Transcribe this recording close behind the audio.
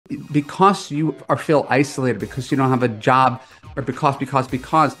because you are feel isolated, because you don't have a job, or because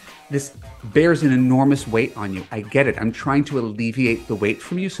this bears an enormous weight on you. I get it. I'm trying to alleviate the weight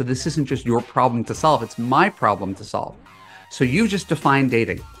from you. So this isn't just your problem to solve, it's my problem to solve. So you just define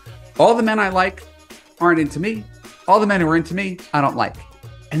dating. All the men I like aren't into me. All the men who are into me, I don't like.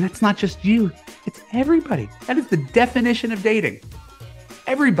 And that's not just you, it's everybody. That is the definition of dating.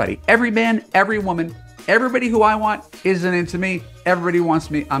 Everybody, every man, every woman, everybody who I want isn't into me. Everybody who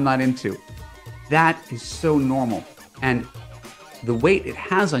wants me, I'm not into. That is so normal. And the weight it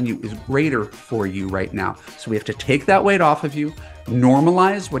has on you is greater for you right now. So we have to take that weight off of you,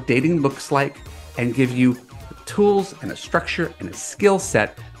 normalize what dating looks like, and give you tools and a structure and a skill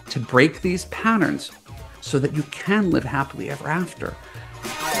set to break these patterns so that you can live happily ever after.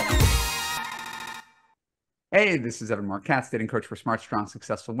 Hey, this is Evan Marc Katz, dating coach for smart, strong,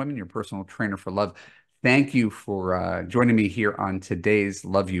 successful women, your personal trainer for love. Thank you for joining me here on today's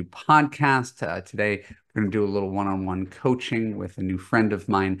Love You podcast. Today, we're going to do a little one-on-one coaching with a new friend of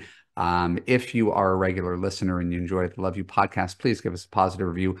mine. If you are a regular listener and you enjoy the Love You podcast, please give us a positive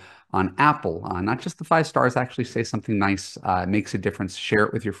review on Apple. Not just the 5 stars, actually say something nice. It makes a difference. Share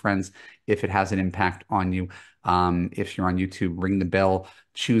it with your friends if it has an impact on you. If you're on YouTube, ring the bell,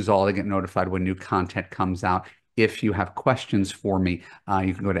 choose all to get notified when new content comes out. If you have questions for me,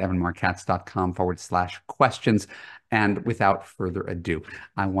 you can go to evanmarkatz.com/questions. And without further ado,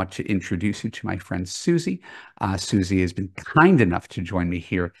 I want to introduce you to my friend Susie. Susie has been kind enough to join me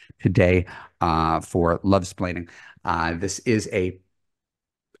here today for Lovesplaining. This is a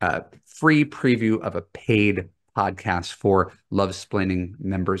free preview of a paid podcast for Lovesplaining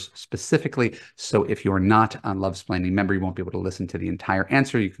members specifically. So if you're not a Lovesplaining member, you won't be able to listen to the entire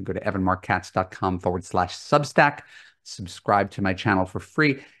answer. You can go to evanmarkatz.com/substack, subscribe to my channel for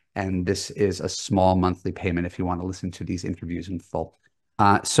free. And this is a small monthly payment if you want to listen to these interviews in full.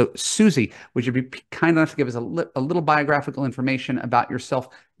 So Susie, would you be kind enough to give us a little biographical information about yourself?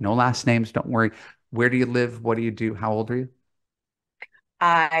 No last names, don't worry. Where do you live? What do you do? How old are you?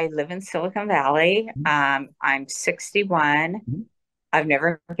 I live in Silicon Valley. Mhm. I'm 61. Mhm. I've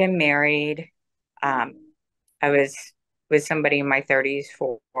never been married. Um, I was with somebody in my 30s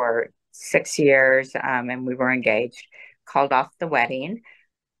for 6 years, and we were engaged. Called off the wedding,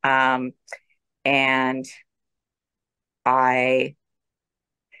 um, and I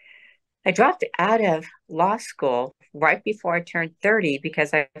I dropped out of law school right before I turned 30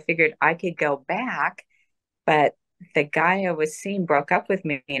 because I figured I could go back, but the guy I was seeing broke up with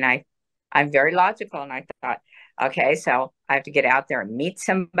me, and I'm very logical, and I thought, okay, so I have to get out there and meet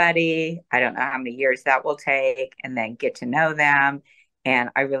somebody. I don't know how many years that will take, and then get to know them.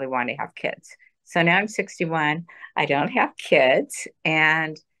 And I really want to have kids. So now I'm 61. I don't have kids,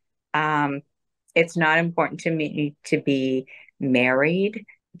 and um, it's not important to me to be married.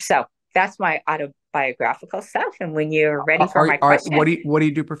 So that's my autobiographical stuff. And when you're ready for my What question, do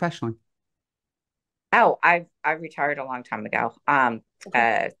you do professionally? oh, I retired a long time ago. Okay.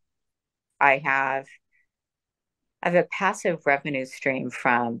 Uh, I have I have a passive revenue stream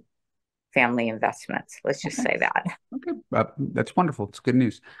from family investments. Let's just Okay. say that. Okay. That's wonderful. It's good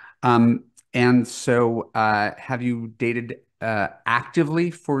news. Um, and so, have you dated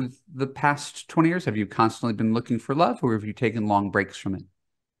actively for the past 20 years? Have you constantly been looking for love, or have you taken long breaks from it?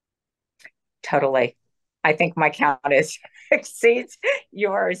 Totally. I think my count is exceeds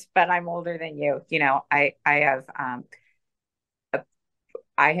yours, but I'm older than you.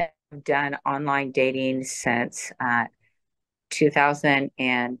 I have done online dating since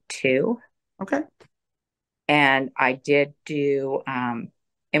 2002. Okay. And I did do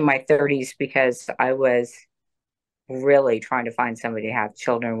in my 30s because I was really trying to find somebody to have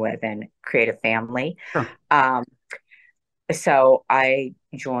children with and create a family. Sure. Um, so I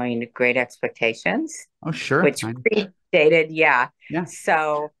joined Great Expectations, Oh, sure. which predated, yeah. Yeah.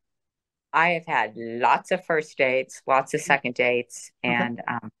 So I have had lots of first dates, lots of second dates, Okay. and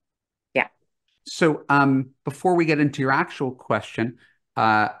yeah. So, before we get into your actual question,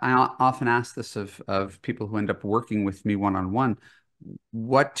 often ask this of people who end up working with me one-on-one.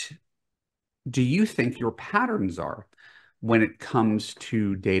 What do you think your patterns are when it comes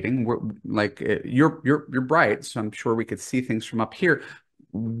to dating? Like you're bright, so I'm sure we could see things from up here.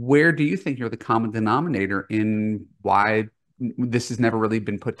 Where do you think you're the common denominator in why this has never really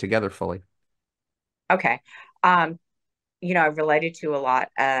been put together fully? Okay. Um, I related to a lot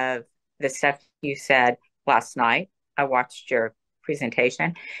of the stuff you said last night. I watched your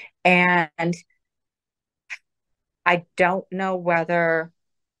presentation, and I don't know whether,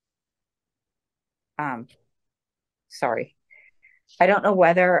 um, sorry, I don't know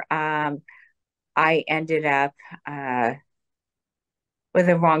whether I ended up uh, with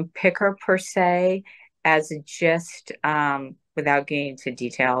the wrong picker per se, as just without getting into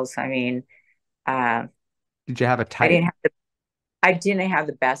details. I mean, uh, Did you have a I type? didn't have I didn't have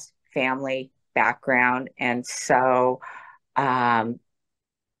the best family background, and so um,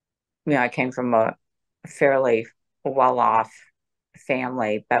 I came from a fairly well-off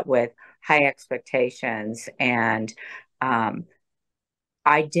family, but with high expectations, and um,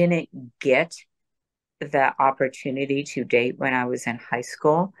 I didn't get the opportunity to date when I was in high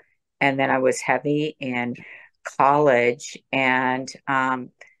school, and then I was heavy in college, and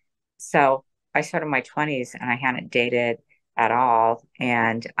so I started my 20s and I hadn't dated at all.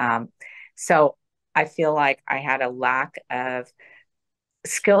 And so I feel like I had a lack of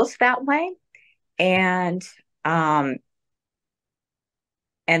skills that way. And um,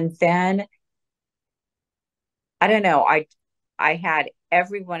 and then I don't know, I had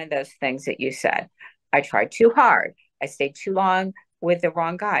every one of those things that you said. I tried too hard. I stayed too long with the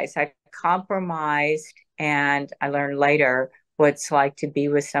wrong guys. I compromised, and I learned later what it's like to be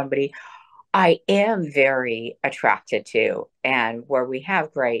with somebody I am very attracted to and where we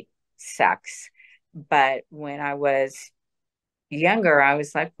have great sex. But when I was younger, I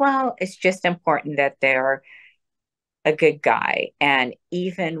was like, well, it's just important that they're a good guy. And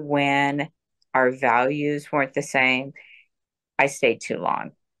even when our values weren't the same, I stayed too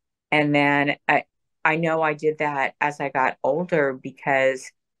long. And then I know I did that as I got older because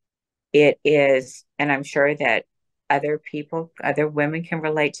it is, and I'm sure that other people, other women can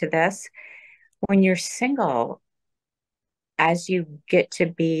relate to this. When you're single, as you get to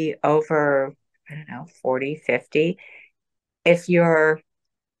be over, I don't know, 40, 50, if you're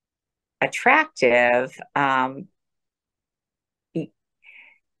attractive,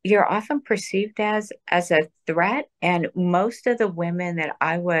 you're often perceived as a threat. And most of the women that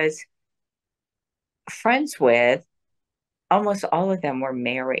I was friends with, almost all of them were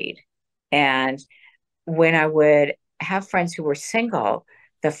married. And when I would have friends who were single,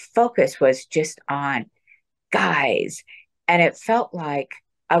 the focus was just on guys. And it felt like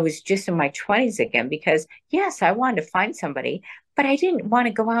I was just in my 20s again because, yes, I wanted to find somebody, but I didn't want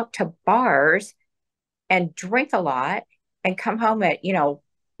to go out to bars and drink a lot and come home at,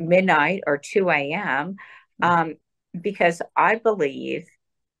 midnight or 2 a.m. Um, because I believe,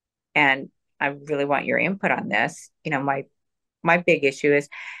 and I really want your input on this, my big issue is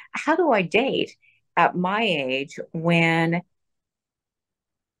how do I date at my age when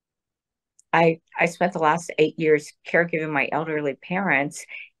I spent the last 8 years caregiving my elderly parents,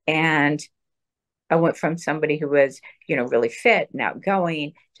 and I went from somebody who was, really fit and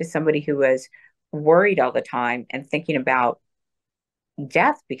outgoing to somebody who was worried all the time and thinking about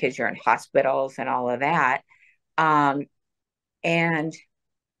death because you're in hospitals and all of that. Um, and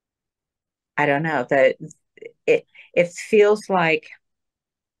I don't know that it feels like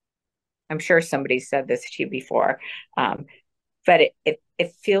I'm sure somebody said this to you before, um, but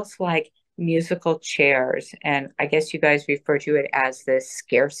it feels like musical chairs, and I guess you guys refer to it as the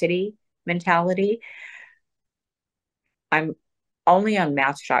scarcity mentality. I'm only on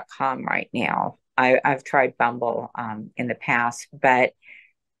Match.com right now. I've tried Bumble in the past, but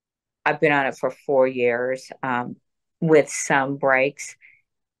I've been on it for 4 years with some breaks,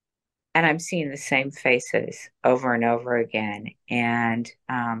 and I'm seeing the same faces over and over again. And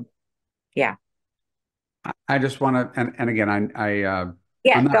yeah, I just want to, and again, I'm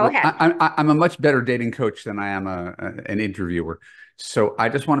yeah, not, go ahead. I'm a much better dating coach than I am an interviewer. So I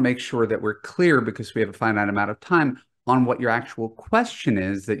just want to make sure that we're clear because we have a finite amount of time on what your actual question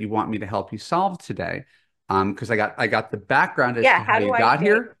is that you want me to help you solve today. Because I got the background as Yeah, to how how do you I got date?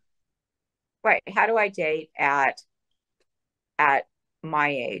 here. Right, how do I date at my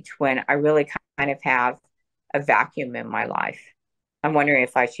age when I really kind of have a vacuum in my life? I'm wondering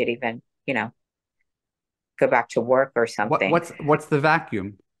if I should even, go back to work or What something. what's the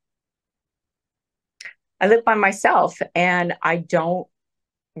vacuum? I live by myself and I don't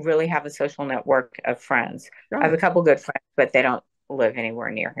really have a social network of friends. I Got have a it. couple good friends, but they don't live anywhere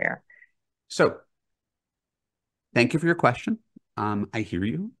near here. So thank you for your question. I hear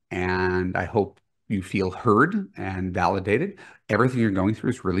you, and I hope you feel heard and validated. Everything you're going through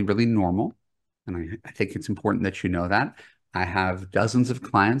is really, really normal. And I think it's important that you know that. I have dozens of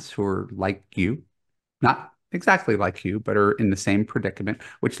clients who are like you, not exactly like you, but are in the same predicament,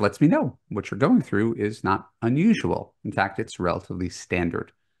 which lets me know what you're going through is not unusual. In fact, it's relatively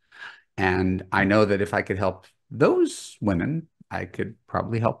standard. And I know that if I could help those women, I could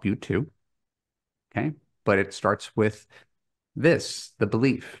probably help you too. Okay. But it starts with this, the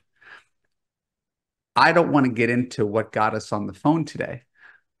belief. I don't want to get into what got us on the phone today,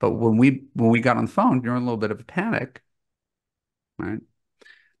 but when we got on the phone, you're in a little bit of a panic, right?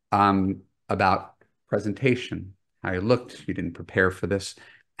 about presentation, how you looked, you didn't prepare for this.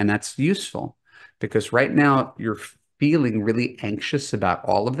 And that's useful because right now you're feeling really anxious about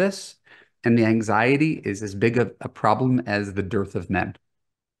all of this. And the anxiety is as big a problem as the dearth of men,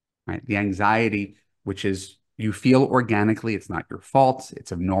 right? The anxiety, which is you feel organically, it's not your fault.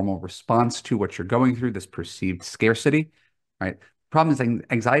 It's a normal response to what you're going through, this perceived scarcity, right? Problem is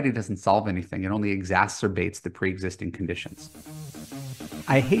anxiety doesn't solve anything. It only exacerbates the pre-existing conditions.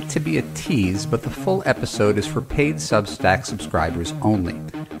 I hate to be a tease, but the full episode is for paid Substack subscribers only.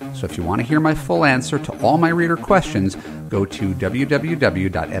 So if you want to hear my full answer to all my reader questions, go to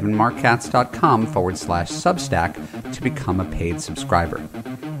www.evanmarkatz.com/Substack to become a paid subscriber.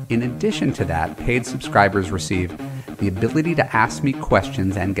 In addition to that, paid subscribers receive the ability to ask me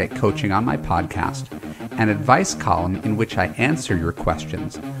questions and get coaching on my podcast, an advice column in which I answer your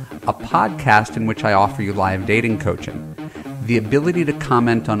questions, a podcast in which I offer you live dating coaching, the ability to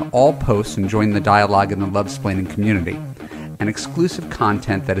comment on all posts and join the dialogue in the Love-Splaining community, and exclusive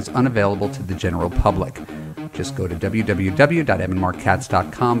content that is unavailable to the general public. Just go to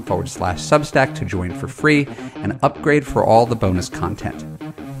www.evanmarkatz.com/Substack to join for free and upgrade for all the bonus content.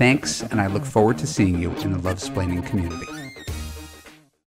 Thanks, and I look forward to seeing you in the Love-Splaining community.